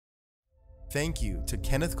Thank you to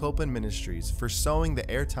Kenneth Copeland Ministries for sowing the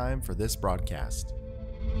airtime for this broadcast.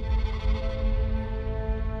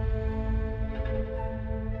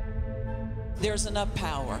 There's enough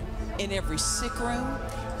power in every sick room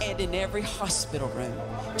and in every hospital room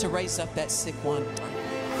to raise up that sick one.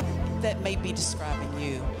 That may be describing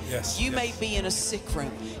you. Yes. You may be in a sick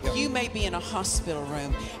room. Yep. You may be in a hospital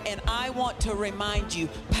room. And I want to remind you,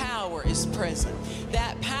 power is present.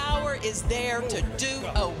 That power is there to do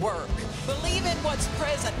a work. Believe in what's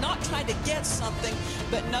present, not trying to get something,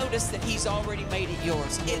 but notice that He's already made it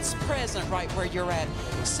yours. It's present right where you're at.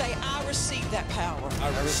 Say, I receive that power. I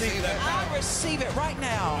receive that power. I receive it right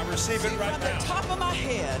now. I receive it right now. From the top of my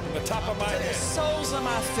head. The top of my to head. the soles of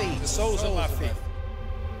my feet. The soles of my feet.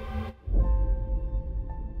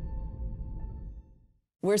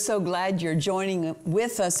 We're so glad you're joining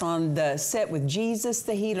with us on the set with Jesus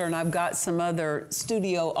the Healer, and I've got some other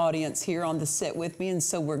studio audience here on the set with me, and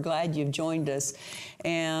so we're glad you've joined us.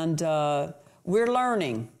 And we're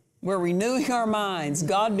learning. We're renewing our minds.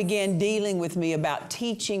 God began dealing with me about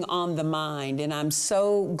teaching on the mind, and I'm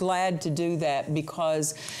so glad to do that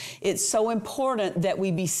because it's so important that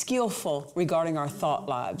we be skillful regarding our thought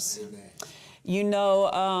lives. Amen. You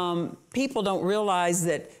know, people don't realize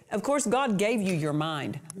that, of course, God gave you your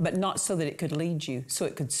mind, but not so that it could lead you, so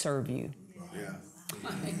it could serve you. Yeah.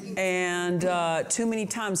 And too many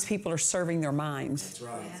times people are serving their minds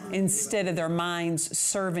instead of their minds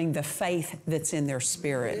serving the faith that's in their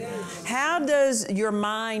spirit. Yes. How does your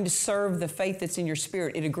mind serve the faith that's in your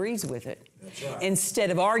spirit? It agrees with it. Right. Instead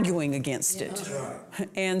of arguing against it. Right.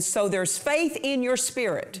 And so there's faith in your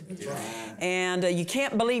spirit. Right. And you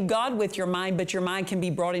can't believe God with your mind, but your mind can be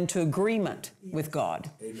brought into agreement with God.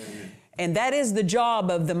 Amen. And that is the job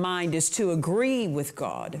of the mind, is to agree with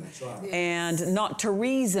God. Right. And not to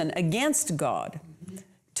reason against God,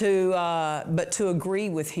 but to agree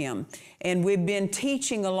with Him. And we've been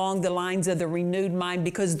teaching along the lines of the renewed mind,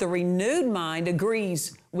 because the renewed mind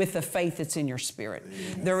agrees with the faith that's in your spirit.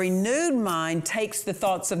 Yes. The renewed mind takes the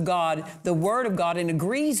thoughts of God, the Word of God, and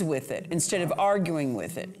agrees with it instead of arguing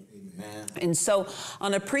with it. Amen. And so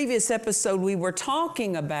on a previous episode, we were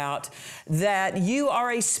talking about that you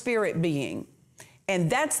are a spirit being. And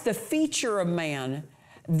that's the feature of man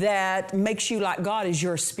that makes you like God, is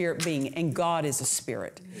you're a spirit being, and God is a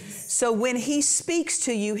spirit. Yes. So when He speaks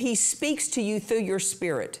to you through your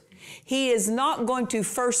spirit. He is not going to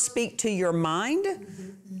first speak to your mind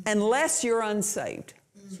unless you're unsaved.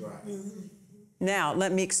 That's right. Now,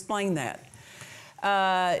 let me explain that.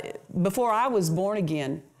 Before I was born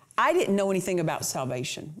again, I didn't know anything about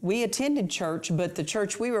salvation. We attended church, but the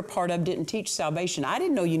church we were part of didn't teach salvation. I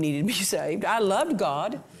didn't know you needed to be saved. I loved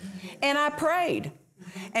God, and I prayed.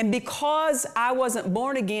 And because I wasn't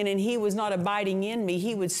born again and He was not abiding in me,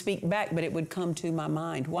 He would speak back, but it would come to my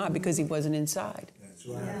mind. Why? Because He wasn't inside. That's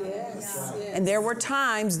right. Yes. That's right. And there were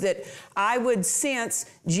times that I would sense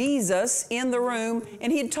Jesus in the room,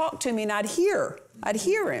 and He'd talk to me, and I'd hear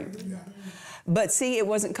Him. Yeah. But see, it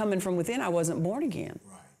wasn't coming from within. I wasn't born again.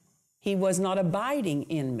 Right. He was not abiding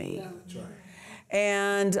in me. Yeah. That's right.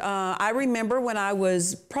 And I remember when I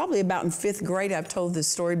was probably about in 5th grade, I've told this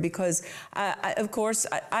story because, of course,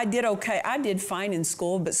 I did okay. I did fine in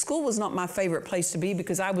school, but school was not my favorite place to be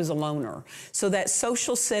because I was a loner. So that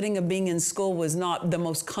social setting of being in school was not the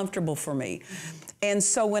most comfortable for me. And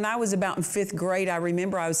so when I was about in 5th grade, I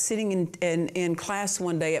remember I was sitting in class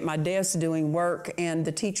one day at my desk doing work, and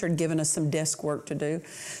the teacher had given us some desk work to do.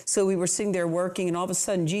 So we were sitting there working, and all of a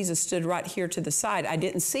sudden Jesus stood right here to the side. I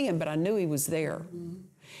didn't see Him, but I knew He was there. Mm-hmm.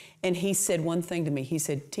 And He said one thing to me. He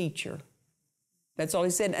said, "Teacher." That's all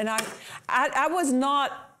He said. And I was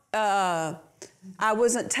not, I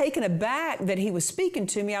wasn't taken aback that He was speaking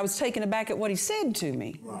to me. I was taken aback at what He said to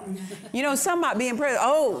me. Right. You know, some might be impressed.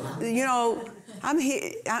 Oh, you know, I'm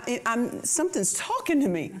here. Something's talking to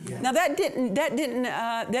me. Yeah. Now that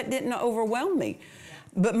didn't overwhelm me,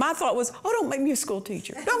 but my thought was, oh, don't make me a school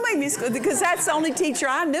teacher. Don't make me a school, because that's the only teacher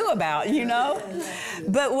I knew about, you know.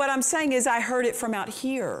 But what I'm saying is, I heard it from out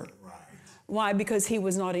here. Right. Why? Because He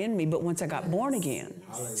was not in me. But once I got born again,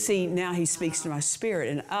 see, now He speaks to my spirit,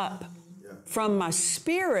 and up from my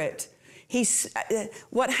spirit,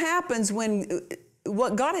 what happens when.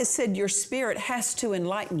 What God has said, your spirit has to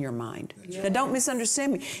enlighten your mind. Yeah. Now, don't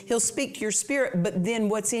misunderstand me. He'll speak to your spirit, but then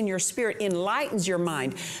what's in your spirit enlightens your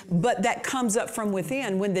mind. But that comes up from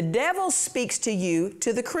within. When the devil speaks to you,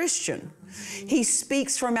 to the Christian, he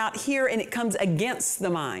speaks from out here, and it comes against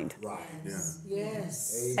the mind. Right. Yeah.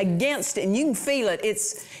 Yes. Against it, and you can feel it.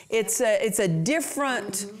 It's a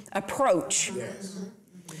different approach. Yes.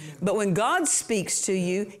 But when God speaks to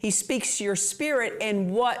you, He speaks to your spirit,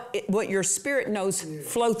 and what your spirit knows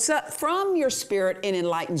floats up from your spirit and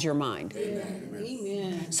enlightens your mind.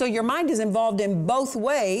 Amen. So your mind is involved in both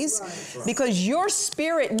ways because your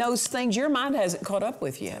spirit knows things your mind hasn't caught up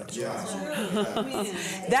with yet.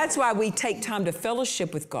 That's why we take time to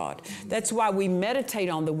fellowship with God. That's why we meditate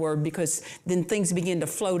on the Word, because then things begin to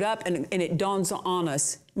float up and it dawns on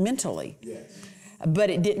us mentally.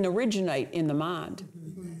 But it didn't originate in the mind.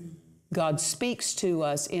 God speaks to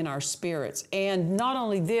us in our spirits. And not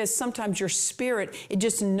only this, sometimes your spirit, it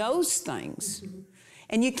just knows things.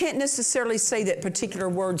 And you can't necessarily say that particular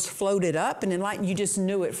words floated up and enlightened. You just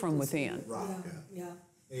knew it from within.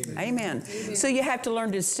 Amen. So you have to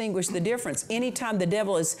learn to distinguish the difference. Anytime the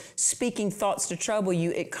devil is speaking thoughts to trouble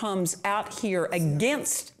you, it comes out here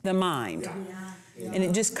against the mind. And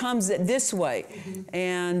it just comes this way.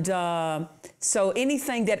 And so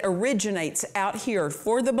anything that originates out here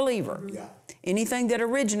for the believer, anything that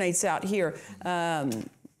originates out here,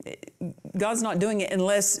 God's not doing it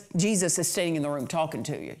unless Jesus is standing in the room talking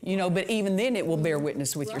to you, you know, but even then it will bear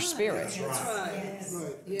witness with your spirit. That's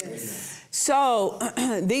right. Yes. So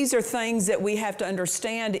these are things that we have to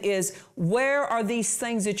understand is, where are these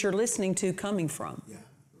things that you're listening to coming from?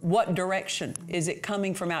 What direction? Is it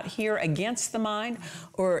coming from out here against the mind,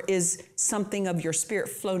 or is something of your spirit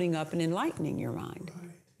floating up and enlightening your mind?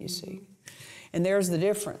 You see? And there's the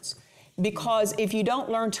difference. Because if you don't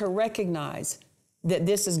learn to recognize that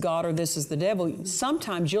this is God or this is the devil,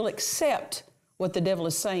 sometimes you'll accept what the devil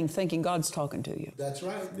is saying, thinking God's talking to you. That's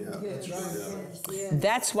right. That's right.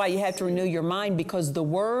 That's why you have to renew your mind, because the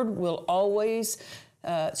Word will always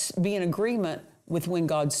be in agreement with when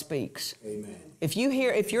God speaks. Amen.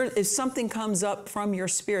 If something comes up from your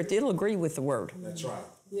spirit, it'll agree with the Word. That's right.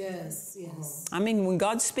 Yes. I mean, when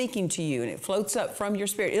God's speaking to you and it floats up from your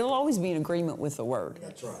spirit, it'll always be in agreement with the Word.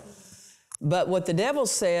 That's right. But what the devil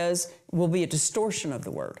says will be a distortion of the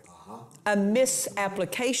Word, a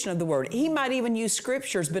misapplication of the Word. He might even use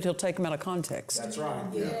scriptures, but he'll take them out of context. That's right.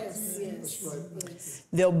 Yes. That's right.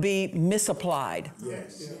 They'll be misapplied.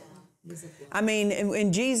 Yes. I mean,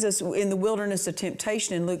 in Jesus, in the wilderness of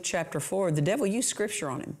temptation in Luke chapter 4, the devil used scripture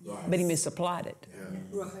on him, but he misapplied it.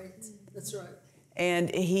 Right. That's right. And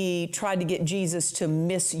he tried to get Jesus to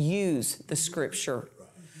misuse the scripture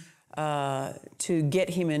to get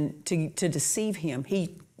him to deceive him.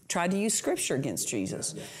 He tried to use scripture against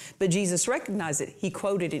Jesus. But Jesus recognized it. He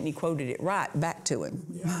quoted it, and he quoted it right back to him.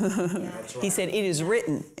 He said, "It is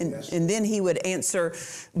written." And then he would answer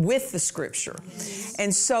with the scripture.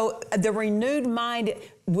 And so the renewed mind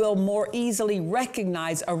will more easily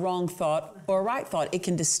recognize a wrong thought or a right thought. It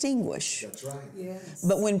can distinguish. That's right. Yes.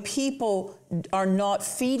 But when people are not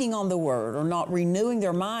feeding on the Word or not renewing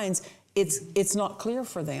their minds, it's not clear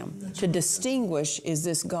for them to distinguish, is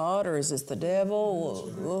this God or is this the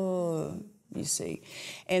devil? You see.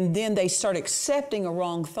 And then they start accepting a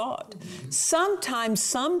wrong thought. Sometimes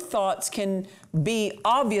some thoughts can be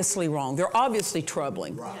obviously wrong. They're obviously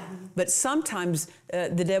troubling. But sometimes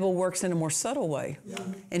the devil works in a more subtle way.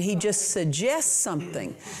 And he just suggests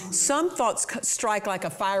something. Some thoughts strike like a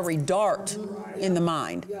fiery dart in the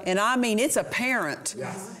mind. And I mean, it's apparent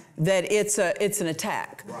that it's an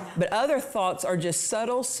attack. But other thoughts are just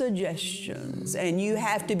subtle suggestions, and you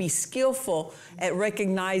have to be skillful at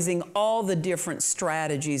recognizing all the different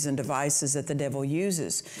strategies and devices that the devil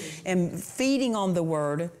uses. And feeding on the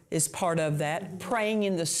Word is part of that. Praying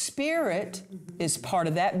in the Spirit is part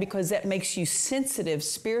of that, because that makes you sensitive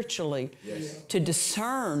spiritually to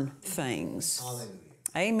discern things. Hallelujah.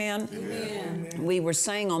 Amen. Amen. We were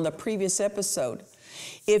saying on the previous episode,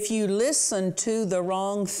 if you listen to the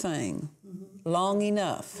wrong thing long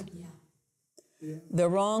enough, the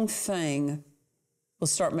wrong thing will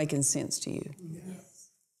start making sense to you.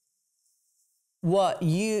 What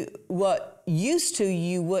used to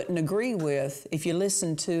you wouldn't agree with, if you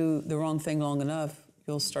listen to the wrong thing long enough,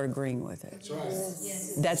 you'll start agreeing with it. That's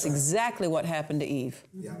right. That's exactly what happened to Eve.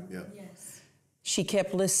 Yeah. She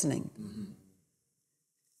kept listening.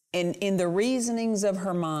 And in the reasonings of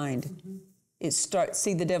her mind,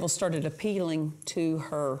 the devil started appealing to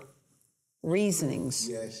her reasonings.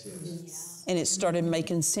 Yes. And it started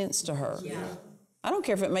making sense to her. I don't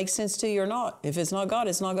care if it makes sense to you or not. If it's not God,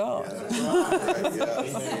 it's not God.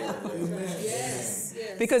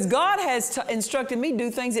 Because God has instructed me to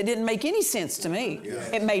do things that didn't make any sense to me.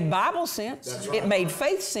 It made Bible sense. It made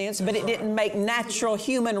faith sense, but it didn't make natural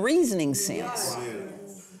human reasoning sense.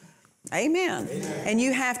 Amen. And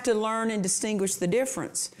you have to learn and distinguish the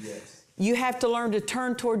difference. You have to learn to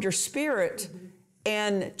turn toward your spirit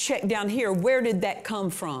and check down here. Where did that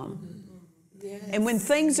come from? And when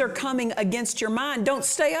things are coming against your mind, don't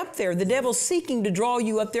stay up there. The devil's seeking to draw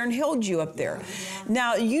you up there and hold you up there.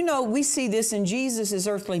 Now, you know, we see this in Jesus'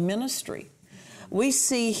 earthly ministry. We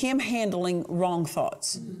see him handling wrong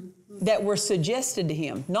thoughts that were suggested to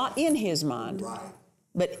him, not in his mind,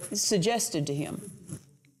 but suggested to him.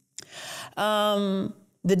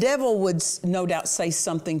 The devil would no doubt say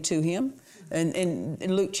something to him. In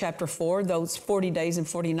Luke chapter 4, those 40 days and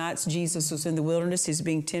 40 nights, Jesus was in the wilderness, he's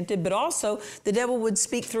being tempted. But also, the devil would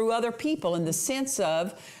speak through other people in the sense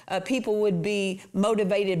of people would be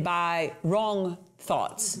motivated by wrong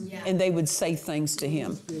thoughts, and they would say things to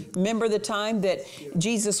him. Remember the time that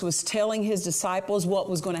Jesus was telling his disciples what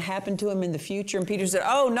was going to happen to him in the future? And Peter said,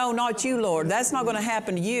 "Oh, no, not you, Lord. That's not going to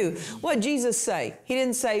happen to you." What did Jesus say? He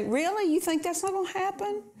didn't say, "Really? You think that's not going to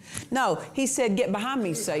happen?" No, he said, "Get behind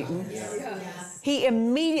me, Satan." He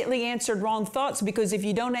immediately answered wrong thoughts, because if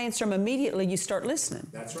you don't answer them immediately, you start listening.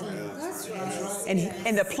 That's right. That's right.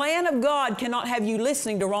 And the plan of God cannot have you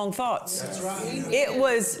listening to wrong thoughts. That's right.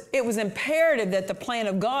 It was imperative that the plan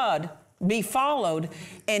of God be followed,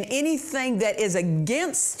 and anything that is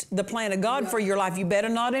against the plan of God for your life, you better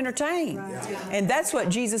not entertain. And that's what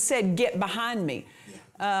Jesus said, "Get behind me."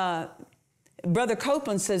 Brother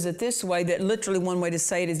Copeland says it this way, that literally one way to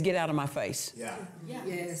say it is, "Get out of my face." Yeah.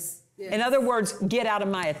 Yes. In other words, get out of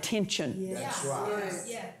my attention. That's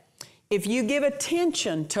right. If you give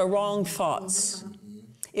attention to wrong thoughts,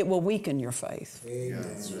 it will weaken your faith. Amen.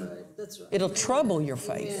 That's right. That's right. It'll trouble your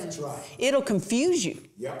faith. That's right. It'll confuse you.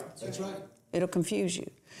 Yep. That's right. It'll confuse you.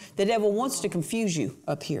 The devil wants to confuse you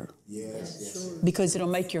up here, Yes. because it'll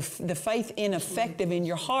make the faith ineffective in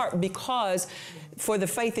your heart, because for the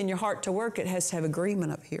faith in your heart to work, it has to have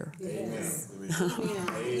agreement up here.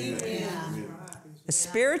 A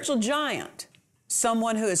spiritual giant,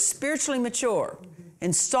 someone who is spiritually mature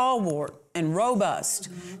and stalwart and robust,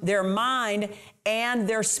 their mind and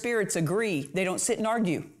their spirits agree. They don't sit and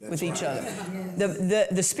argue with each other.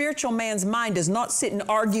 The spiritual man's mind does not sit and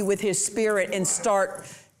argue with his spirit and start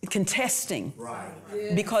contesting.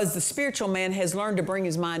 Right. Because the spiritual man has learned to bring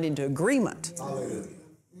his mind into agreement Hallelujah.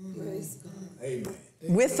 Amen.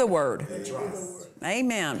 with the Word. That's right.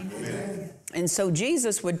 Amen. Amen. And so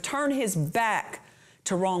Jesus would turn his back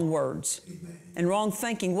to wrong words and wrong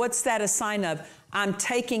thinking. What's that a sign of? I'm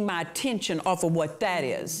taking my attention off of what that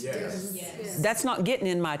is. Yes. That's not getting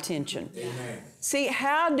in my attention. Amen. See,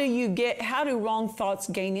 how do wrong thoughts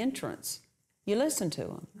gain entrance? You listen to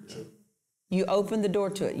them. You open the door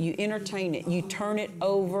to it. You entertain it. You turn it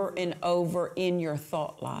over and over in your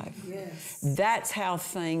thought life. Yes. That's how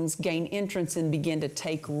things gain entrance and begin to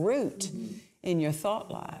take root in your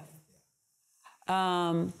thought life.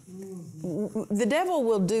 The devil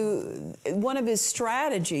will do, one of his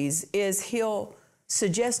strategies is he'll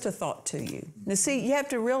suggest a thought to you. Now see, you have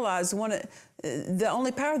to realize the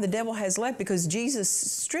only power the devil has left, because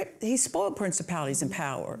Jesus he spoiled principalities and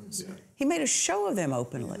powers. He made a show of them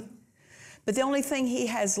openly. But the only thing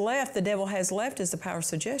the devil has left, is the power of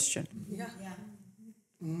suggestion. Yeah.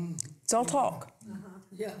 It's all talk.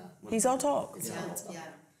 Yeah. He's all talk.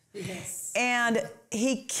 Yes. And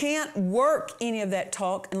he can't work any of that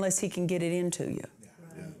talk unless he can get it into you.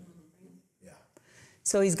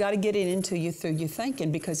 So he's got to get it into you through your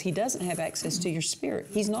thinking, because he doesn't have access to your spirit.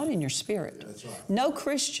 He's not in your spirit. That's right. No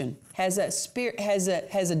Christian has a spirit, has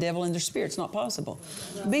a devil in their spirit. It's not possible,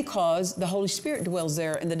 because the Holy Spirit dwells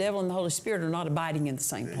there, and the devil and the Holy Spirit are not abiding in the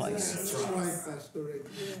same place. That's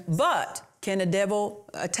right. But can a devil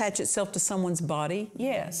attach itself to someone's body?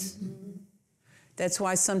 Yes. That's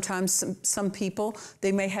why sometimes some people,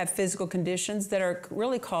 they may have physical conditions that are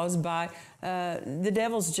really caused by the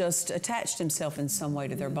devil's just attached himself in some way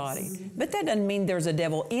to their body. But that doesn't mean there's a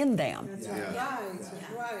devil in them.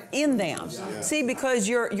 Right. In them. See, because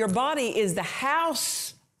your body is the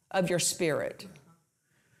house of your spirit.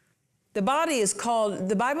 The body is called,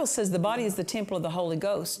 the Bible says the body is the temple of the Holy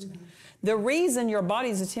Ghost. The reason your body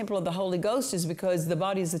is the temple of the Holy Ghost is because the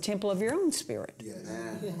body is the temple of your own spirit.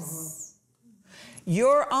 Yes.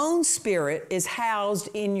 Your own spirit is housed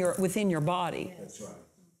within your body. That's right.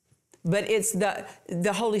 But it's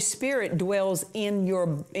the Holy Spirit dwells in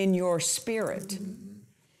your spirit.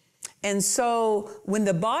 And so when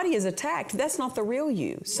the body is attacked, that's not the real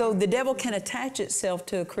you. So the devil can attach itself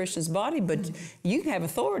to a Christian's body, but you can have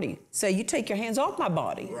authority. Say, you take your hands off my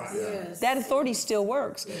body. Right. Yes. That authority still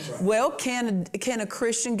works. Right. Well, can a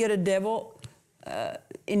Christian get a devil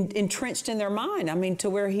entrenched in their mind? I mean, to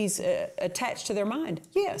where he's attached to their mind?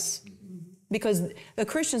 Yes. Because a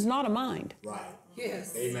Christian's not a mind. Right.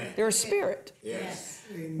 Yes. Amen. They're a spirit. Yes.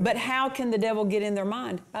 But how can the devil get in their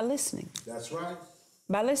mind? By listening. That's right.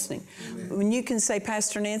 By listening. When you can say,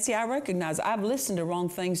 Pastor Nancy, I recognize I've listened to wrong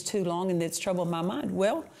things too long and it's troubled my mind.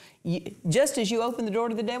 Well, just as you open the door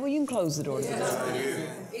to the devil, you can close the door to the devil.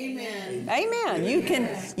 Amen. Amen.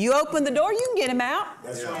 You open the door, you can get him out.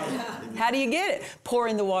 That's right. How do you get it? Pour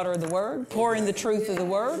in the water of the Word. Pour in the truth of the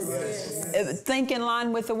Word. Think in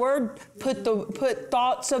line with the Word. Put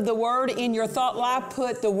thoughts of the Word in your thought life.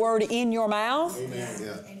 Put the Word in your mouth.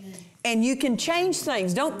 Yeah. And you can change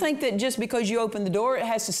things. Don't think that just because you open the door, it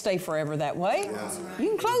has to stay forever that way. You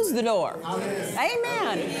can close the door.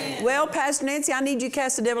 Amen. Well, Pastor Nancy, I need you to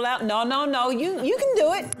cast the devil out. No. You can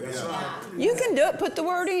do it. You can do it. Put the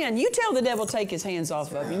word in. You tell the devil take his hands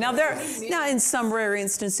off of you. Now, in some rare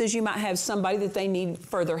instances, you might have somebody that they need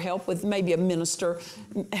further help with, maybe a minister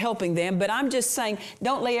helping them. But I'm just saying,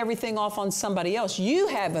 don't lay everything off on somebody else. You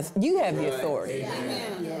have the authority.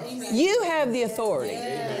 You have the authority.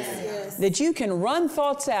 That you can run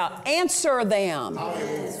thoughts out, answer them.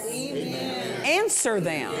 Answer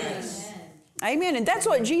them. Amen. And that's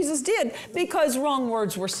what Jesus did because wrong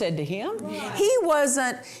words were said to him. It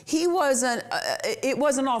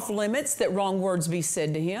wasn't off limits that wrong words be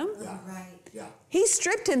said to him. He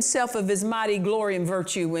stripped himself of his mighty glory and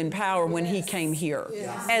virtue and power when he came here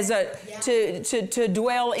to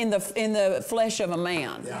dwell in the flesh of a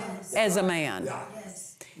man, as a man.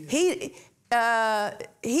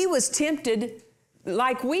 He was tempted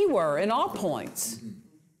like we were in all points.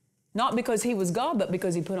 Not because he was God, but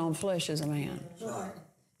because he put on flesh as a man.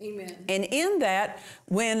 Amen. And in that,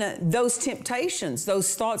 when those temptations,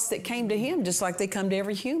 those thoughts that came to him, just like they come to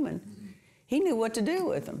every human, he knew what to do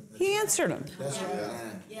with them. He answered them.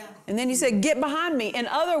 And then he said, get behind me. In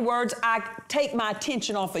other words, I take my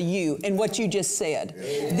attention off of you and what you just said.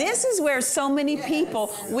 This is where so many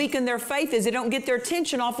people weaken their faith, is they don't get their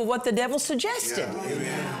attention off of what the devil suggested.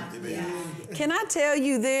 Can I tell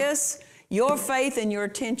you this? Your faith and your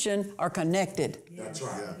attention are connected. That's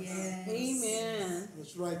right. Amen.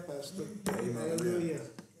 That's right, Pastor. Hallelujah.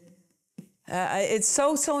 It's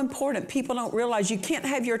so important. People don't realize you can't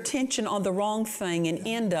have your attention on the wrong thing and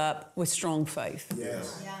end up with strong faith.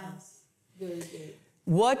 Yes. Very good.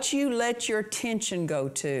 What you let your attention go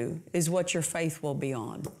to is what your faith will be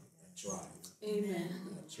on. That's right. Amen.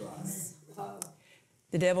 That's right.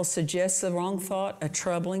 The devil suggests a wrong thought, a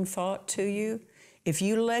troubling thought to you. If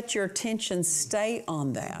you let your attention stay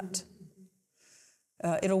on that,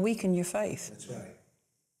 it'll weaken your faith. That's right.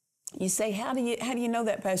 You say, how do you know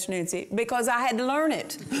that, Pastor Nancy? Because I had to learn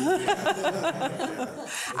it.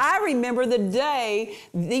 I remember the day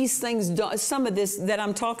these things, some of this that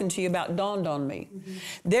I'm talking to you about dawned on me.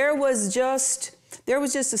 There was just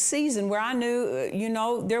a season where I knew,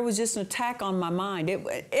 there was just an attack on my mind.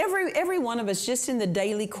 Every one of us, just in the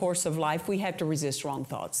daily course of life, we have to resist wrong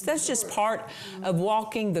thoughts. That's just part of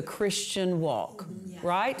walking the Christian walk,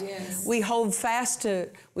 right? Yes. We hold fast to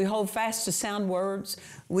sound words.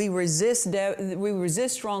 We resist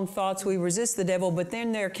wrong thoughts. We resist the devil. But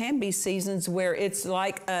then there can be seasons where it's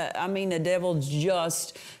like, the devil's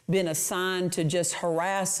just been assigned to just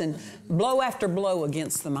harass and blow after blow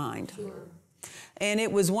against the mind. And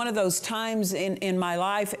it was one of those times in my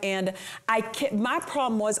life, and my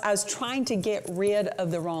problem was I was trying to get rid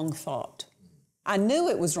of the wrong thought. I knew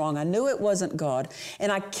it was wrong. I knew it wasn't God,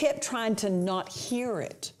 and I kept trying to not hear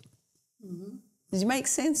it. Does it make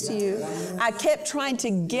sense to you? I kept trying to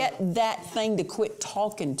get that thing to quit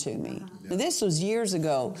talking to me. Now, this was years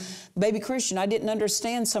ago. Baby Christian, I didn't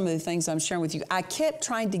understand some of the things I'm sharing with you. I kept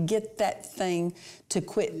trying to get that thing to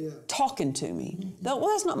quit talking to me. Well,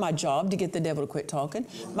 that's not my job to get the devil to quit talking.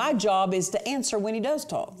 My job is to answer when he does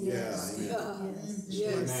talk. Yes.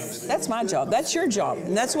 That's my job. That's your job.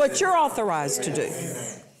 And that's what you're authorized to do.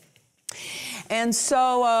 And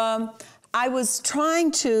so I was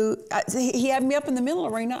trying to, he had me up in the middle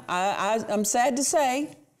arena. I'm sad to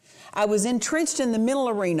say, I was entrenched in the middle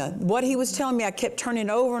arena. What he was telling me, I kept turning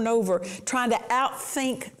over and over, trying to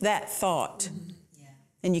outthink that thought.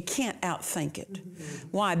 And you can't outthink it.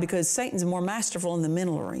 Why? Because Satan's more masterful in the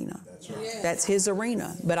middle arena. That's right. That's his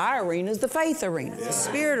arena. But our arena is the faith arena, the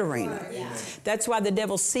spirit arena. That's why the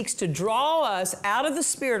devil seeks to draw us out of the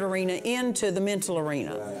spirit arena into the mental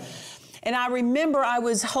arena. And I remember I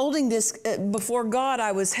was holding this before God.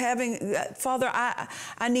 I was having, Father,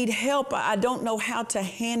 I need help. I don't know how to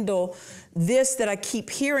handle this that I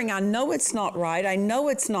keep hearing. I know it's not right. I know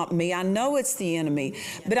it's not me. I know it's the enemy.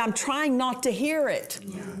 But I'm trying not to hear it.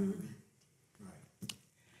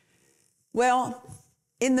 Well,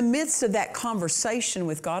 in the midst of that conversation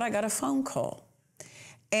with God, I got a phone call.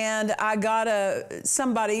 And I got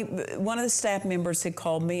one of the staff members had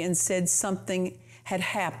called me and said something had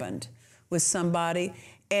happened with somebody,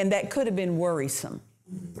 and that could have been worrisome.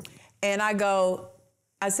 And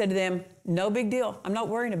I said to them, no big deal. I'm not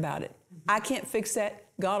worrying about it. I can't fix that.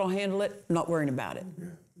 God will handle it. I'm not worrying about it.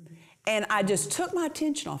 And I just took my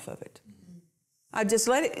attention off of it. I just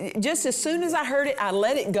let it, just as soon as I heard it, I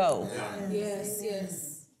let it go. Yes,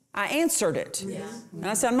 yes. I answered it. And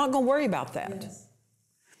I said, I'm not going to worry about that.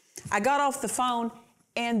 I got off the phone,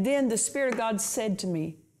 and then the Spirit of God said to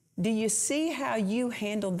me, do you see how you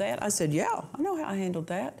handled that? I said, yeah, I know how I handled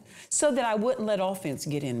that. So that I wouldn't let offense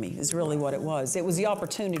get in me is really what it was. It was the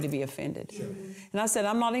opportunity to be offended. And I said,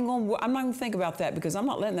 I'm not going to think about that because I'm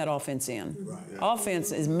not letting that offense in.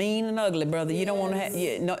 Offense is mean and ugly, brother. You don't want to have,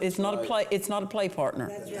 no, it's not a play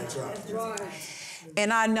partner. That's right.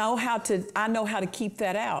 And I know how to keep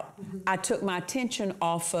that out. I took my attention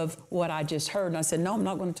off of what I just heard, and I said, no, I'm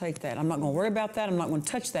not going to take that. I'm not going to worry about that. I'm not going to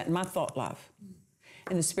touch that in my thought life.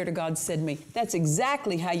 And the Spirit of God said to me, that's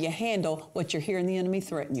exactly how you handle what you're hearing the enemy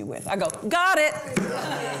threaten you with. I go, got it.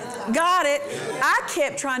 Got it. I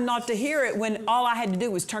kept trying not to hear it when all I had to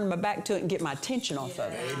do was turn my back to it and get my attention off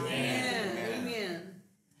of it. Amen. Amen.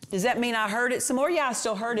 Does that mean I heard it some more? Yeah, I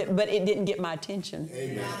still heard it, but it didn't get my attention.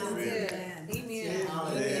 Amen.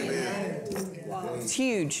 Wow. It's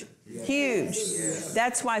huge. Huge.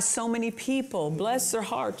 That's why so many people, bless their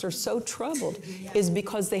hearts, are so troubled, is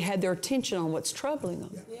because they had their attention on what's troubling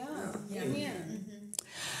them. Yeah.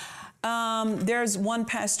 Amen. There's one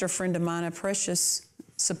pastor friend of mine, a precious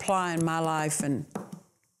supply in my life, and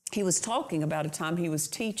he was talking about a time he was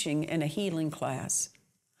teaching in a healing class.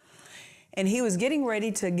 And he was getting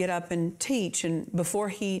ready to get up and teach, and before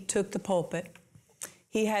he took the pulpit,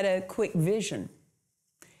 he had a quick vision.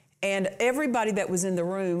 And everybody that was in the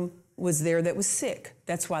room was there that was sick.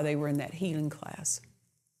 That's why they were in that healing class.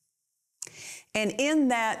 And in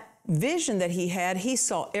that vision that he had, he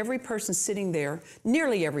saw every person sitting there,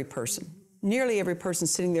 nearly every person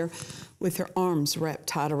sitting there with their arms wrapped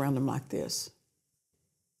tight around them like this.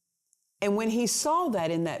 And when he saw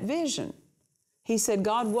that in that vision, he said,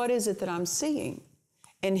 God, what is it that I'm seeing?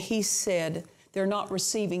 And he said, they're not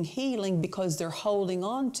receiving healing because they're holding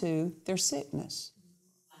on to their sickness.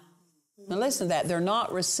 Now listen to that. They're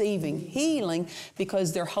not receiving healing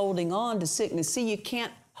because they're holding on to sickness. See, you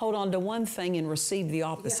can't hold on to one thing and receive the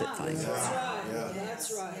opposite thing. That's right.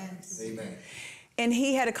 That's right. Amen. And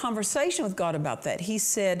he had a conversation with God about that. He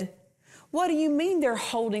said, what do you mean they're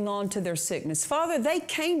holding on to their sickness? Father, they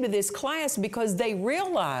came to this class because they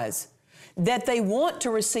realize that they want to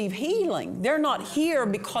receive healing. They're not here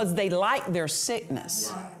because they like their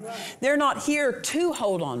sickness. They're not here to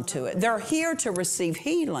hold on to it. They're here to receive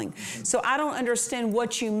healing. So I don't understand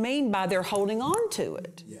what you mean by they're holding on to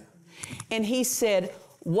it. And he said,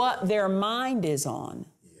 what their mind is on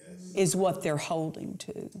is what they're holding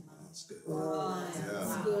to. That's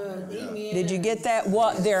good. Amen. Did you get that?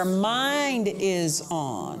 What their mind is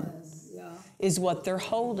on is what they're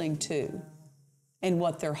holding to. And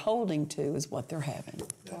what they're holding to is what they're having.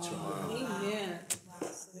 That's right.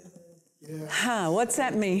 Amen. What's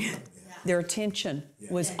that mean? Their attention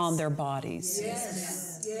was on their bodies.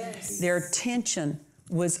 Yes. Their attention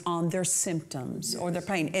was on their symptoms or their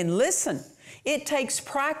pain. And listen, it takes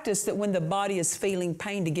practice that when the body is feeling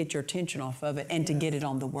pain to get your attention off of it and to get it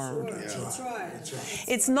on the Word. That's right.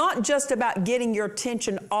 It's not just about getting your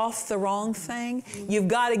attention off the wrong thing. You've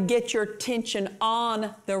got to get your attention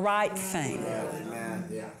on the right thing.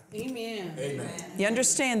 Amen. You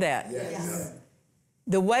understand that? Yes.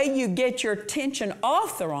 The way you get your attention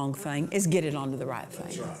off the wrong thing is get it onto the right thing.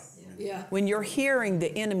 That's right. Yeah. When you're hearing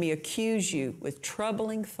the enemy accuse you with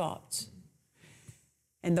troubling thoughts,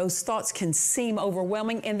 and those thoughts can seem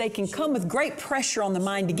overwhelming, and they can come with great pressure on the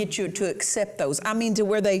mind to get you to accept those. I mean, to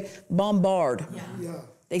where they bombard.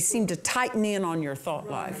 They seem to tighten in on your thought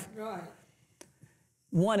life. Right.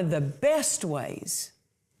 One of the best ways,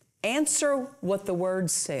 answer what the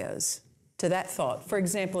Word says to that thought. For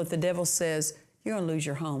example, if the devil says, you're going to lose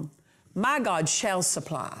your home, my God shall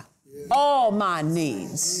supply all my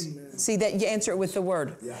needs. See that? You answer it with the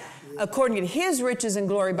Word. According to His riches and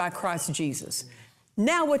glory by Christ Jesus.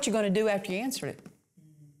 Now what you're going to do after you answered it?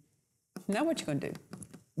 Now what you're going to do?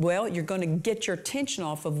 Well, you're going to get your attention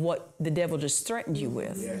off of what the devil just threatened you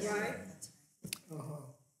with. Right.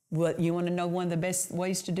 Well, you want to know one of the best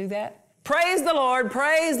ways to do that? Praise the Lord.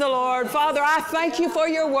 Praise the Lord. Father, I thank you for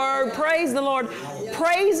your word. Praise the Lord.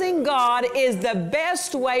 Praising God is the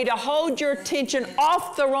best way to hold your attention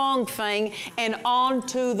off the wrong thing and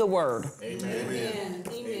onto the Word. Amen.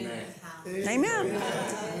 Amen. Amen.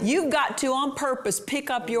 You've got to, on purpose,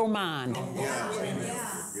 pick up your mind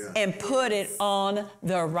and put it on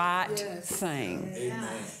the right thing.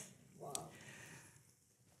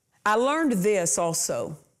 I learned this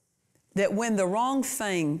also. that when the wrong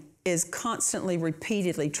thing is constantly,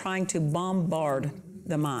 repeatedly trying to bombard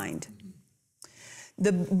the mind,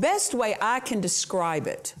 the best way I can describe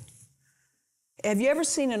it, have you ever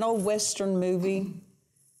seen an old Western movie?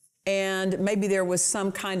 And maybe there was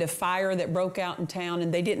some kind of fire that broke out in town,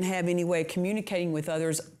 and they didn't have any way of communicating with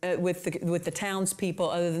others, with the townspeople,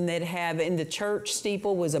 other than they'd have in the church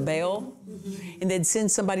steeple was a bell, and they'd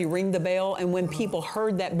send somebody ring the bell. And when people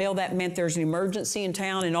heard that bell, that meant there's an emergency in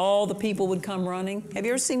town, and all the people would come running. Have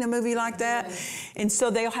you ever seen a movie like that? And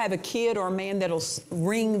so they'll have a kid or a man that'll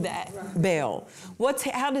ring that bell.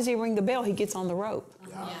 How does he ring the bell? He gets on the rope.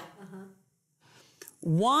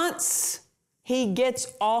 Once he gets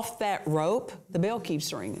off that rope, the bell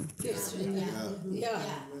keeps ringing. Yeah.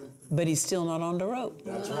 But he's still not on the rope.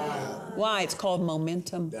 That's right. Why? It's called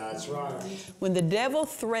momentum. That's right. When the devil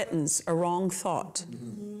threatens a wrong thought,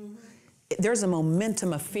 there's a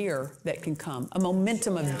momentum of fear that can come, a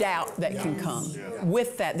momentum of doubt that can come.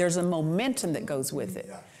 With that, there's a momentum that goes with it.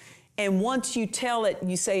 And once you tell it,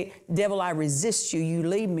 you say, devil, I resist you, you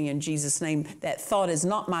leave me in Jesus' name. That thought is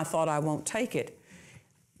not my thought, I won't take it.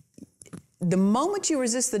 The moment you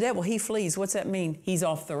resist the devil, he flees. What's that mean? He's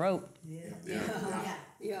off the rope.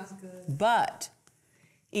 Yeah. But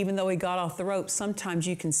even though he got off the rope, sometimes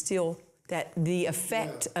you can still, the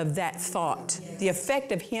effect of that thought, the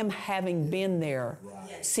effect of him having been there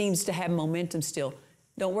seems to have momentum still.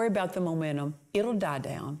 Don't worry about the momentum. It'll die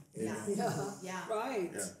down. Right.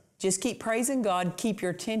 Just keep praising God. Keep your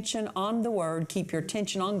attention on the Word. Keep your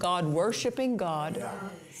attention on God, worshiping God.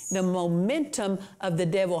 The momentum of the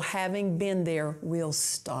devil having been there will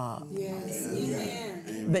stop. Yes.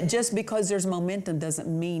 Amen. But just because there's momentum doesn't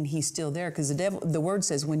mean he's still there, because the Word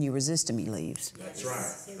says when you resist him, he leaves. That's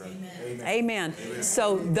right. Amen.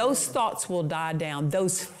 So those thoughts will die down.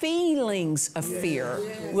 Those feelings of fear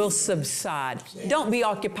will subside. Don't be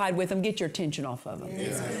occupied with them. Get your attention off of them.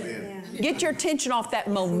 Get your attention off that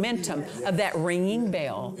momentum of that ringing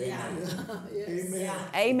bell.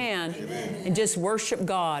 Amen. And just worship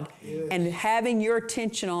God. And having your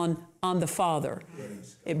attention on the Father,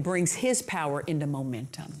 it brings His power into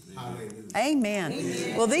momentum.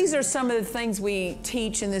 Amen. Well, these are some of the things we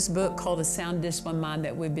teach in this book called A Sound Disciplined Mind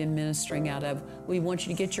that we've been ministering out of. We want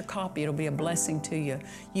you to get your copy. It'll be a blessing to you.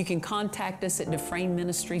 You can contact us at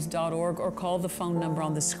dufresneministries.org or call the phone number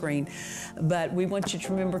on the screen. But we want you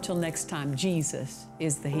to remember till next time, Jesus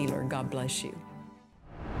is the healer. God bless you.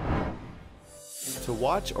 To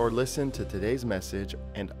watch or listen to today's message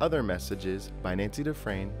and other messages by Nancy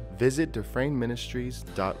Dufresne, visit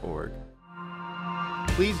dufresneministries.org.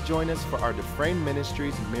 Please join us for our Dufresne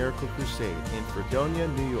Ministries Miracle Crusade in Fredonia,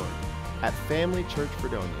 New York at Family Church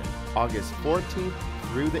Fredonia, August 14th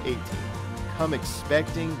through the 18th. Come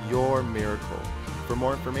expecting your miracle. For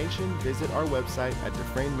more information, visit our website at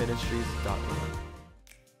dufresneministries.org.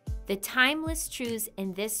 The timeless truths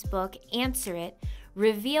in this book, Answer It,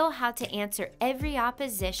 reveal how to answer every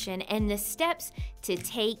opposition and the steps to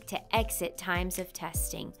take to exit times of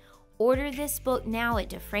testing. Order this book now at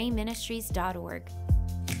dufresneministries.org.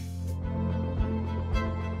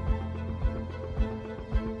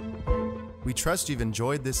 We trust you've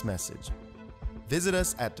enjoyed this message. Visit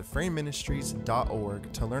us at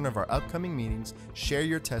dufresneministries.org to learn of our upcoming meetings, share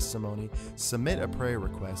your testimony, submit a prayer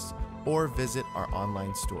request, or visit our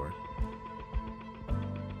online store.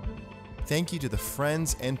 Thank you to the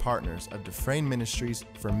friends and partners of Dufresne Ministries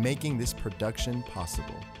for making this production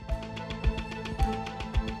possible.